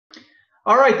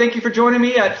All right, thank you for joining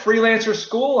me at Freelancer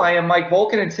School. I am Mike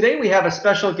Volkin, and today we have a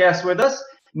special guest with us,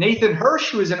 Nathan Hirsch,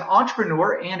 who is an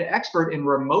entrepreneur and expert in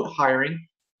remote hiring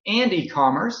and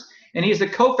e-commerce. And he is the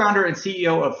co-founder and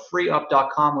CEO of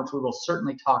FreeUp.com, which we will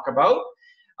certainly talk about.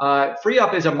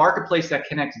 FreeUp is a marketplace that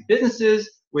connects businesses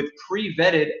with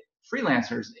pre-vetted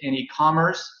freelancers in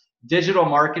e-commerce, digital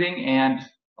marketing, and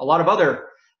a lot of other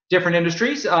different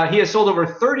industries. He has sold over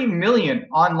 30 million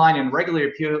online and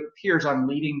regularly appears on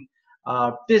leading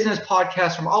business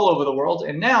podcasts from all over the world,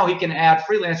 and now he can add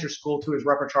Freelancer School to his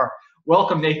repertoire.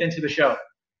 Welcome, Nathan, to the show.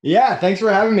 Yeah, thanks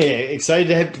for having me.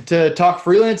 Excited to talk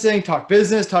freelancing, talk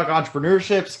business, talk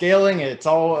entrepreneurship, scaling. It's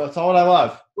all what I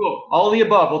love. Cool. All of the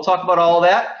above. We'll talk about all of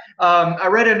that. I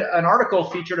read an article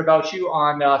featured about you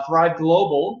on Thrive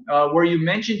Global, where you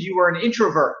mentioned you were an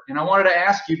introvert, and I wanted to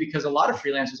ask you, because a lot of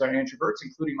freelancers are introverts,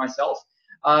 including myself.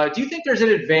 Do you think there's an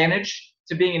advantage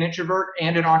to being an introvert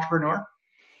and an entrepreneur?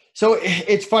 So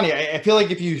it's funny. I feel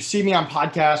like if you see me on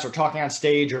podcasts or talking on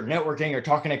stage or networking or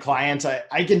talking to clients,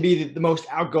 I can be the most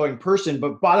outgoing person.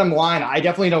 But bottom line, I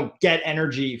definitely don't get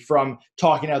energy from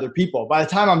talking to other people. By the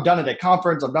time I'm done at a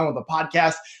conference, I'm done with a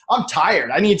podcast, I'm tired.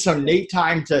 I need some Nate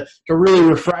time to really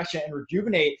refresh and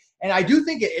rejuvenate. And I do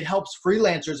think it helps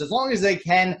freelancers, as long as they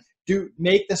can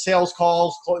make the sales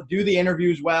calls, do the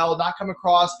interviews well, not come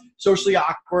across socially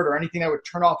awkward or anything that would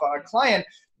turn off a client.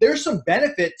 There's some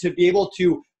benefit to be able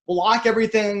to block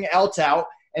everything else out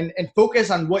and focus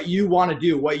on what you want to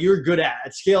do, what you're good at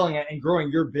scaling and growing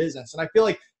your business. And I feel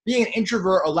like being an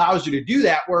introvert allows you to do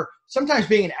that, where sometimes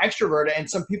being an extrovert, and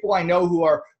some people I know who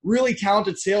are really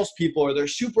talented salespeople or they're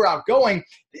super outgoing,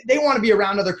 they want to be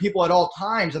around other people at all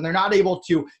times, and they're not able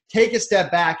to take a step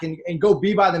back and go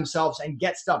be by themselves and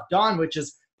get stuff done, which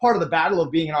is part of the battle of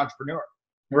being an entrepreneur.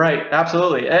 Right,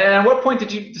 absolutely. And at what point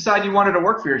did you decide you wanted to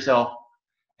work for yourself?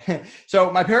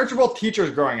 So my parents were both teachers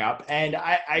growing up, and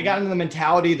I got into the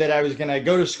mentality that I was going to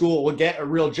go to school, get a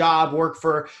real job, work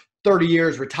for 30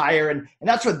 years, retire. And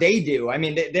that's what they do. I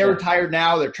mean, they're retired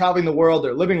now. They're traveling the world.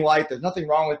 They're living life. There's nothing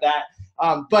wrong with that.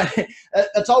 But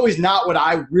that's always not what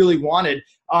I really wanted.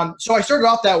 So I started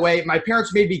off that way. My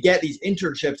parents made me get these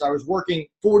internships. I was working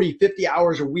 40, 50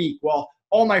 hours a week while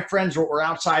all my friends were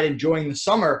outside enjoying the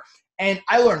summer. And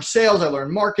I learned sales. I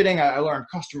learned marketing. I learned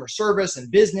customer service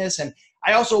and business. And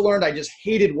I also learned I just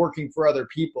hated working for other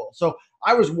people. So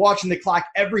I was watching the clock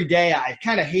every day. I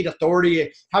kind of hate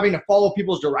authority, having to follow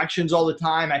people's directions all the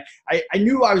time. I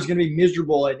knew I was going to be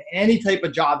miserable in any type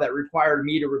of job that required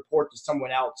me to report to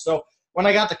someone else. So when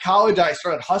I got to college, I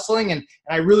started hustling, and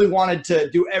I really wanted to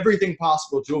do everything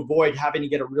possible to avoid having to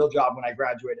get a real job when I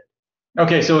graduated.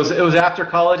 Okay, so it was after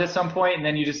college at some point, and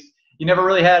then you never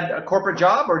really had a corporate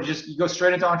job, or you go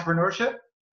straight into entrepreneurship?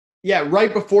 Yeah,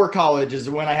 right before college is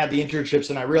when I had the internships,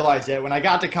 and I realized that when I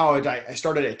got to college, I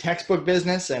started a textbook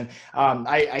business, and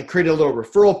I created a little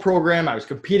referral program. I was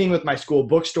competing with my school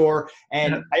bookstore,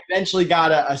 and I eventually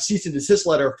got a cease and desist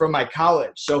letter from my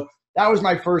college. So that was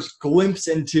my first glimpse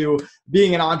into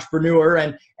being an entrepreneur,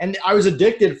 and I was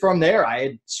addicted from there. I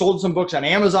had sold some books on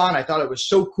Amazon. I thought it was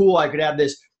so cool. I could have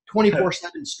this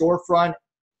 24/7 storefront,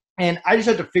 and I just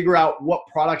had to figure out what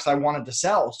products I wanted to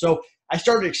sell. So I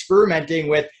started experimenting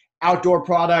with outdoor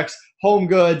products, home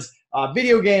goods,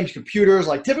 video games, computers,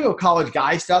 like typical college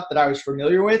guy stuff that I was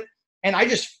familiar with. And I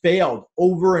just failed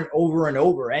over and over and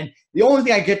over. And the only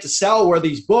thing I get to sell were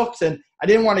these books. And I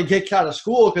didn't want to get kicked out of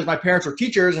school because my parents were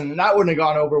teachers, and that wouldn't have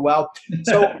gone over well.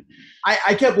 So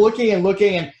I kept looking and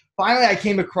looking. And finally, I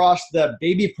came across the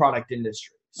baby product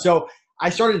industry. So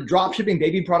I started drop shipping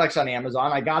baby products on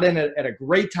Amazon. I got in at a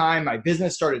great time. My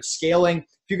business started scaling.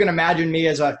 If you can imagine me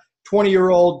as a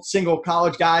 20-year-old single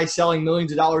college guy selling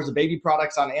millions of dollars of baby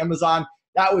products on Amazon,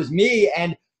 that was me.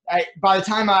 And by the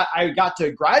time I got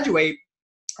to graduate,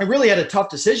 I really had a tough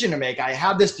decision to make. I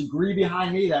had this degree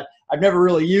behind me that I've never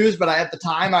really used, but at the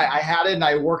time I had it and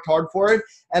I worked hard for it.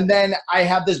 And then I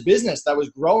had this business that was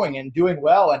growing and doing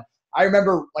well. And I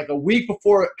remember like a week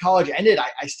before college ended,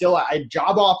 I had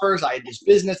job offers. I had this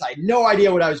business. I had no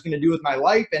idea what I was going to do with my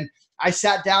life. And I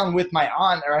sat down with my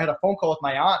aunt, or I had a phone call with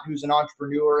my aunt who's an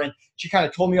entrepreneur, and she kind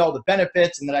of told me all the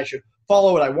benefits and that I should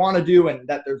follow what I want to do, and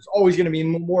that there's always going to be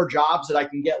more jobs that I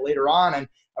can get later on. And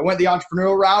I went the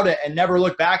entrepreneurial route and never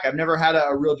looked back. I've never had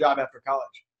a real job after college.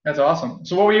 That's awesome.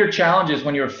 So what were your challenges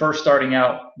when you were first starting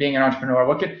out being an entrepreneur?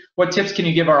 What tips can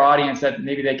you give our audience that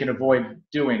maybe they can avoid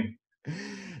doing?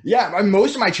 Yeah,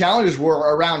 most of my challenges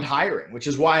were around hiring, which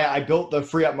is why I built the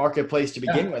FreeUp marketplace to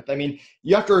begin with. I mean,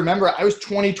 you have to remember, I was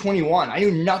 21. I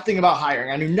knew nothing about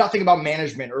hiring. I knew nothing about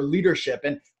management or leadership.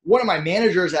 And one of my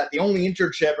managers at the only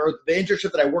internship, or the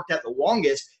internship that I worked at the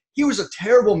longest, he was a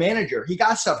terrible manager. He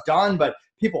got stuff done, but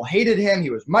people hated him. He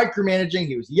was micromanaging.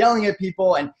 He was yelling at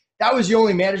people. And that was the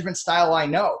only management style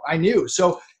I knew.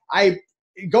 So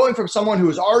going from someone who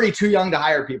was already too young to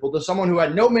hire people to someone who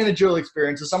had no managerial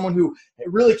experience to someone who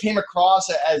really came across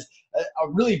as a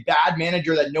really bad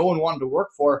manager that no one wanted to work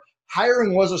for,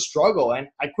 hiring was a struggle. And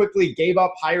I quickly gave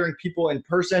up hiring people in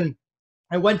person.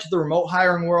 I went to the remote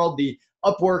hiring world, the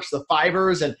Upworks, the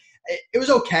Fivers, and it was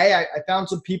okay. I found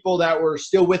some people that were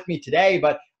still with me today,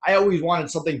 but I always wanted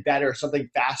something better, something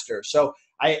faster. So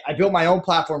I built my own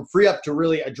platform, FreeUp, to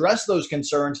really address those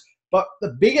concerns. But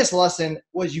the biggest lesson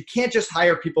was you can't just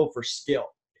hire people for skill.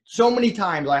 So many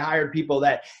times I hired people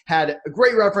that had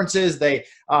great references. They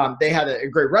had a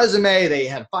great resume. They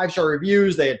had 5-star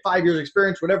reviews. They had 5 years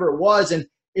experience, whatever it was. And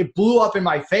it blew up in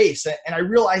my face. And I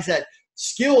realized that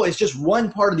skill is just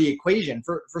one part of the equation.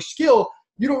 For skill,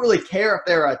 you don't really care if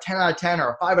they're a 10 out of 10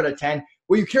 or a 5 out of 10.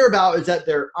 What you care about is that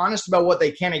they're honest about what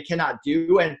they can and cannot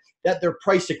do and that they're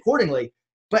priced accordingly.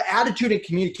 But attitude and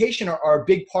communication are a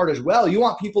big part as well. You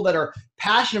want people that are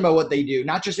passionate about what they do,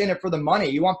 not just in it for the money.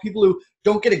 You want people who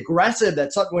don't get aggressive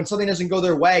when something doesn't go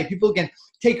their way. People who can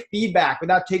take feedback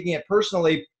without taking it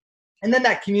personally. And then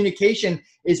that communication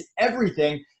is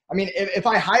everything. I mean, if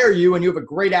I hire you and you have a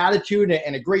great attitude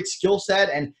and a great skill set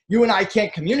and you and I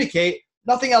can't communicate,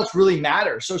 nothing else really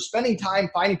matters. So spending time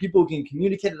finding people who can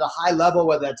communicate at a high level,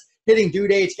 whether that's hitting due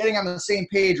dates, getting on the same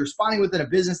page, responding within a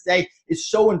business day, is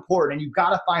so important. And you've got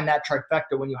to find that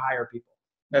trifecta when you hire people.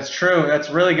 That's true. That's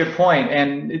a really good point.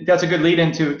 And that's a good lead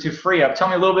into FreeUp. Tell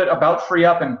me a little bit about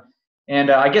FreeUp. And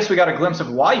I guess we got a glimpse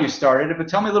of why you started it, but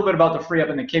tell me a little bit about the FreeUp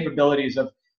and the capabilities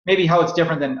of maybe how it's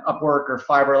different than Upwork or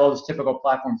Fiverr, all those typical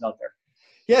platforms out there.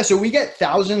 Yeah, so we get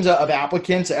thousands of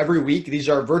applicants every week. These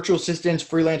are virtual assistants,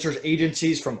 freelancers,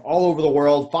 agencies from all over the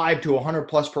world, 5 to 100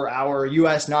 plus per hour,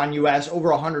 US, non-US,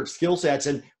 over 100 skill sets.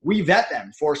 And we vet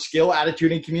them for skill,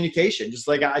 attitude, and communication. Just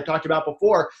like I talked about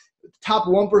before, top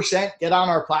 1% get on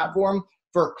our platform.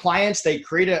 For clients, they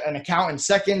create an account in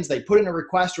seconds. They put in a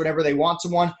request whenever they want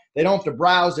someone. They don't have to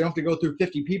browse. They don't have to go through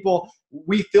 50 people.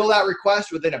 We fill that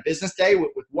request within a business day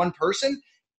with one person.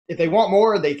 If they want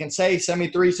more, they can say, send me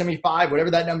 3, send me 5, whatever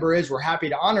that number is, we're happy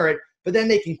to honor it. But then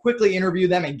they can quickly interview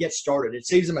them and get started. It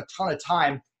saves them a ton of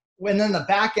time. And then the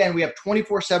back end, we have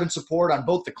 24/7 support on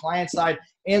both the client side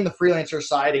and the freelancer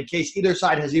side in case either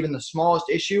side has even the smallest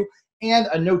issue, and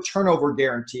a no turnover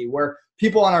guarantee where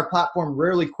people on our platform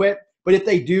rarely quit. But if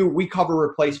they do, we cover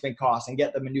replacement costs and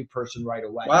get them a new person right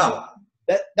away. Wow.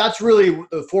 So that's really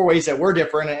the 4 ways that we're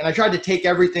different. And I tried to take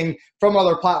everything from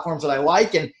other platforms that I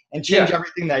like and change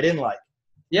everything that I didn't like.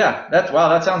 Yeah,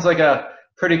 that sounds like a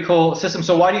pretty cool system.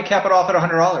 So why do you cap it off at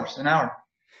 $100 an hour?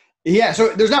 Yeah, so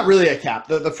there's not really a cap.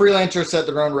 The freelancers set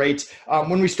their own rates.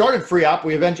 When we started FreeUp,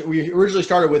 we originally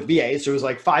started with VAs, so it was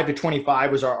like 5 to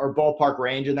 25 was our ballpark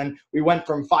range, and then we went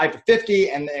from 5 to 50,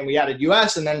 and we added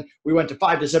US, and then we went to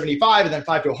 5 to 75, and then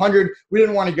 5 to 100. We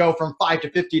didn't want to go from 5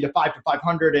 to 50 to 5 to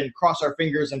 500 and cross our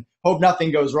fingers and hope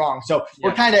nothing goes wrong. So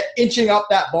we're kind of inching up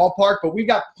that ballpark, but we've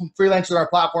got freelancers on our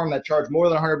platform that charge more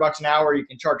than $100 an hour. You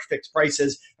can charge fixed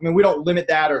prices. I mean, we don't limit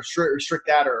that or restrict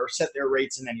that or set their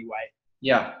rates in any way.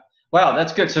 Yeah. Wow,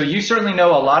 that's good. So you certainly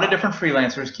know a lot of different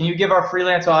freelancers. Can you give our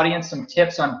freelance audience some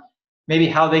tips on maybe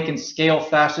how they can scale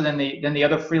faster than the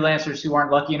other freelancers who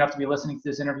aren't lucky enough to be listening to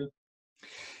this interview?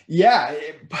 Yeah.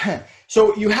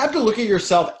 So you have to look at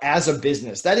yourself as a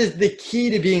business. That is the key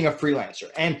to being a freelancer.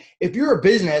 And if you're a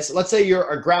business, let's say you're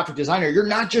a graphic designer, you're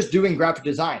not just doing graphic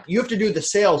design. You have to do the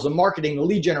sales, the marketing, the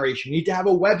lead generation. You need to have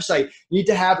a website. You need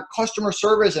to have customer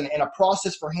service and a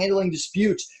process for handling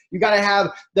disputes. You got to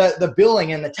have the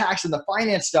billing and the tax and the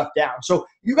finance stuff down. So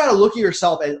you got to look at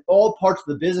yourself as all parts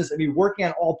of the business and be working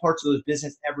on all parts of those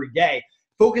business every day.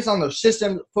 Focus on those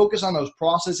systems, focus on those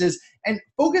processes, and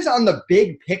focus on the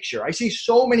big picture. I see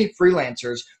so many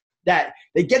freelancers that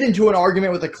they get into an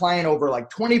argument with a client over like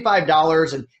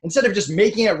 $25, and instead of just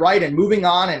making it right and moving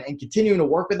on and continuing to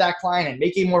work with that client and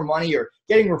making more money or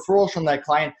getting referrals from that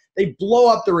client, they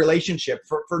blow up the relationship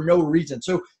for no reason.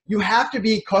 So you have to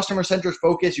be customer-centric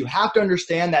focused. You have to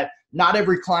understand that not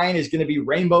every client is going to be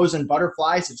rainbows and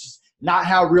butterflies. It's just not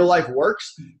how real life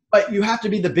works. But you have to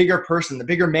be the bigger person, the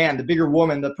bigger man, the bigger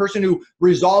woman, the person who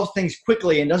resolves things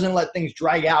quickly and doesn't let things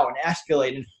drag out and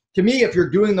escalate. And to me, if you're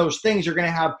doing those things, you're going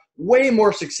to have way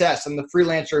more success than the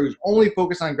freelancer who's only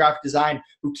focused on graphic design,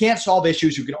 who can't solve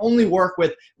issues, who can only work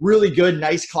with really good,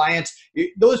 nice clients.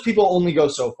 Those people only go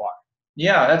so far.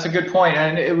 Yeah, that's a good point.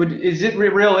 And is it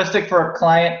realistic for a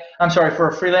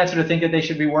freelancer to think that they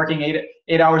should be working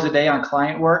eight hours a day on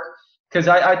client work? Because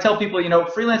I tell people,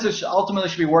 freelancers ultimately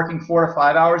should be working 4 to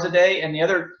 5 hours a day, and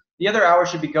the the other hour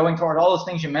should be going toward all those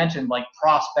things you mentioned, like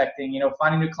prospecting,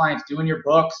 finding new clients, doing your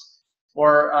books,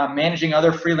 or managing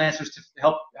other freelancers to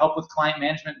help with client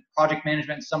management, project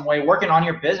management in some way, working on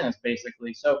your business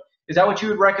basically. So is that what you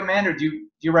would recommend, or do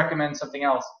you recommend something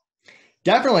else?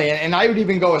 Definitely. And I would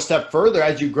even go a step further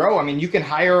as you grow. I mean, you can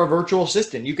hire a virtual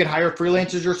assistant. You can hire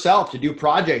freelancers yourself to do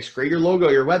projects, create your logo,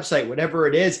 your website, whatever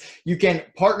it is. You can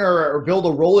partner or build a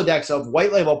Rolodex of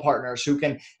white label partners who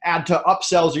can add to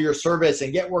upsells of your service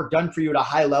and get work done for you at a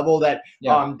high level that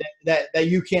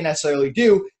you can't necessarily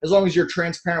do, as long as you're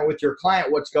transparent with your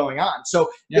client what's going on.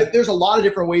 So there's a lot of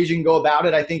different ways you can go about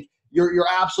it. I think you're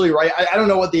absolutely right. I don't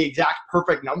know what the exact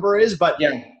perfect number is, but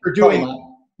you're doing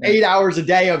 8 hours a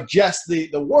day of just the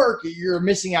work, you're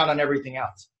missing out on everything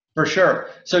else. For sure.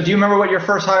 So do you remember what your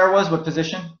first hire was? What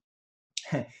position?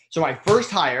 So my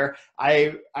first hire,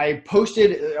 I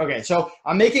posted, okay, so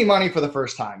I'm making money for the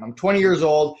first time. I'm 20 years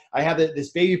old. I have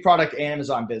this baby product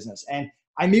Amazon business, and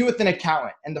I meet with an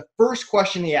accountant. And the first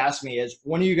question he asked me is,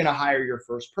 when are you going to hire your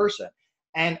first person?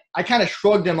 And I kind of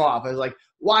shrugged him off. I was like,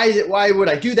 why would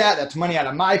I do that? That's money out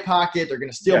of my pocket. They're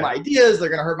going to steal my ideas. They're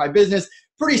going to hurt my business.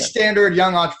 Pretty standard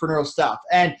young entrepreneurial stuff.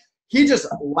 And he just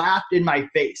laughed in my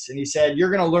face and he said, you're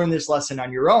going to learn this lesson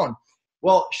on your own.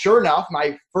 Well, sure enough,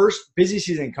 my first busy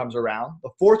season comes around,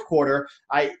 the fourth quarter,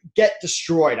 I get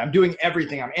destroyed. I'm doing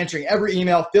everything. I'm answering every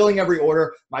email, filling every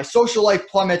order. My social life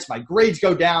plummets. My grades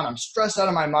go down. I'm stressed out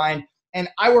of my mind. And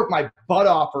I work my butt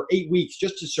off for 8 weeks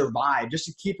just to survive, just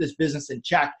to keep this business in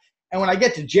check. And when I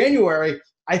get to January,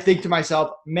 I think to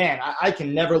myself, man, I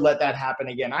can never let that happen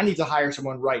again. I need to hire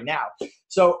someone right now.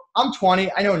 So I'm 20.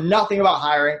 I know nothing about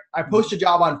hiring. I post a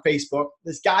job on Facebook.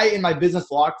 This guy in my business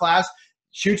law class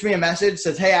shoots me a message,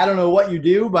 says, hey, I don't know what you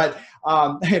do, but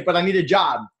I need a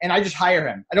job. And I just hire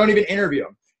him. I don't even interview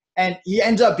him. And he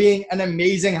ends up being an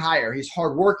amazing hire. He's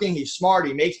hardworking. He's smart.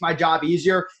 He makes my job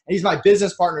easier. And he's my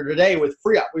business partner today with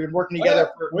FreeUp. We've been working together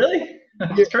for really?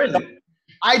 That's crazy.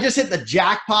 I just hit the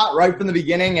jackpot right from the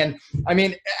beginning. And I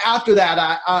mean, after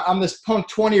that, I'm this punk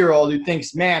 20-year-old who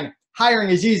thinks, man, hiring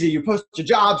is easy. You post a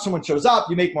job, someone shows up,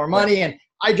 you make more money. And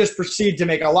I just proceed to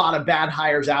make a lot of bad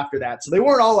hires after that. So they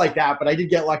weren't all like that, but I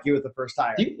did get lucky with the first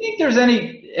hire. Do you think there's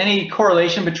any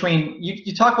correlation between,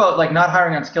 you talk about like not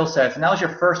hiring on skill sets, and that was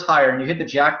your first hire and you hit the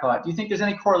jackpot. Do you think there's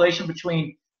any correlation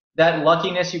between that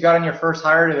luckiness you got on your first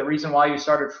hire to the reason why you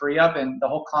started FreeUp and the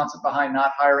whole concept behind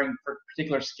not hiring for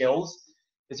particular skills?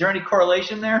 Is there any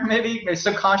correlation there, maybe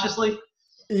subconsciously?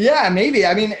 Yeah, maybe.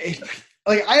 I mean,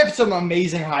 like I have some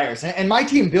amazing hires, and my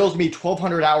team bills me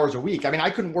 1,200 hours a week. I mean, I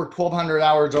couldn't work 1,200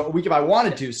 hours a week if I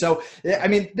wanted to. So, I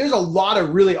mean, there's a lot of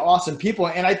really awesome people.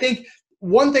 And I think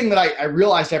one thing that I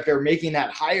realized after making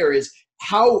that hire is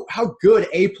how good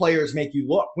A players make you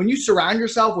look. When you surround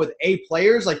yourself with A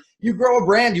players, like you grow a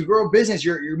brand, you grow a business,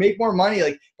 you make more money.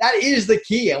 Like that is the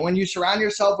key. And when you surround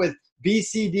yourself with B,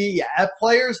 C, D, F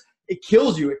players, it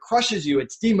kills you, it crushes you,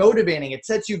 it's demotivating, it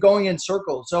sets you going in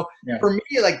circles. So for me,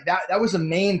 like that was the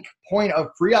main point of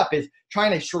FreeUp, is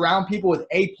trying to surround people with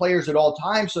A players at all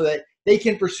times so that they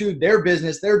can pursue their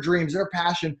business, their dreams, their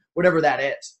passion, whatever that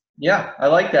is. Yeah, I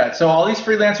like that. So all these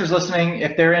freelancers listening,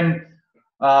 if they're in,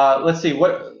 let's see,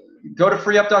 go to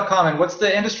freeup.com, and what's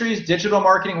the industries? Digital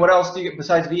marketing. What else do you,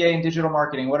 besides VA and digital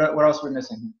marketing, what else are we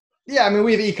missing? Yeah, I mean,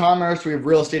 we have e-commerce, we have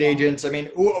real estate agents. I mean,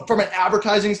 from an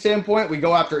advertising standpoint, we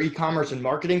go after e-commerce and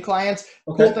marketing clients.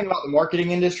 The cool thing about the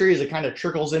marketing industry is it kind of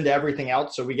trickles into everything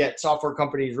else. So we get software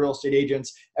companies, real estate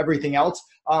agents, everything else.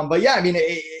 But yeah, I mean,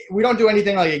 we don't do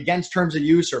anything like against terms of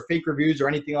use or fake reviews or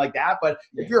anything like that. But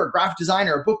if you're a graphic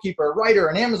designer, a bookkeeper, a writer,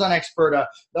 an Amazon expert,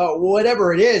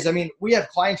 whatever it is, I mean, we have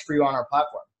clients for you on our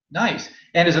platform. Nice.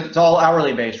 And it's all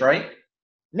hourly based, right?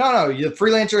 No, the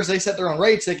freelancers, they set their own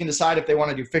rates. They can decide if they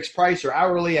want to do fixed price or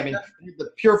hourly. I mean, the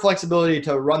pure flexibility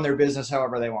to run their business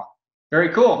however they want.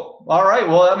 Very cool. All right.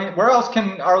 Well, I mean, where else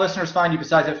can our listeners find you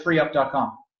besides at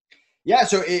freeup.com? Yeah,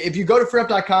 so if you go to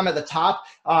freeup.com at the top,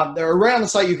 they're right on the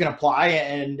site, you can apply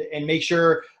and make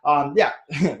sure,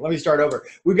 let me start over.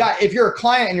 We've got, if you're a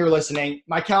client and you're listening,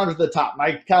 my calendar's at the top.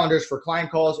 My calendar's for client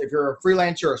calls. If you're a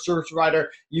freelancer or a service provider,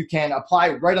 you can apply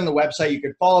right on the website. You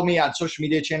can follow me on social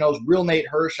media channels, Real Nate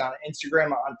Hirsch on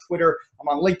Instagram, on Twitter. I'm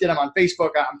on LinkedIn, I'm on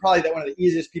Facebook. I'm probably one of the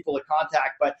easiest people to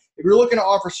contact. But if you're looking to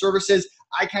offer services,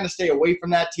 I kind of stay away from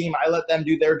that team. I let them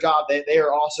do their job. They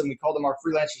are awesome. We call them our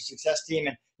Freelancer Success Team.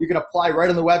 And you can apply right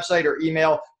on the website or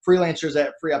email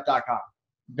freelancers@freeup.com.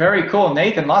 Very cool,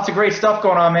 Nathan. Lots of great stuff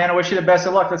going on, man. I wish you the best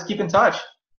of luck. Let's keep in touch.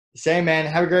 Same, man.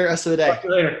 Have a great rest of the day. Talk to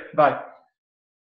you later. Bye.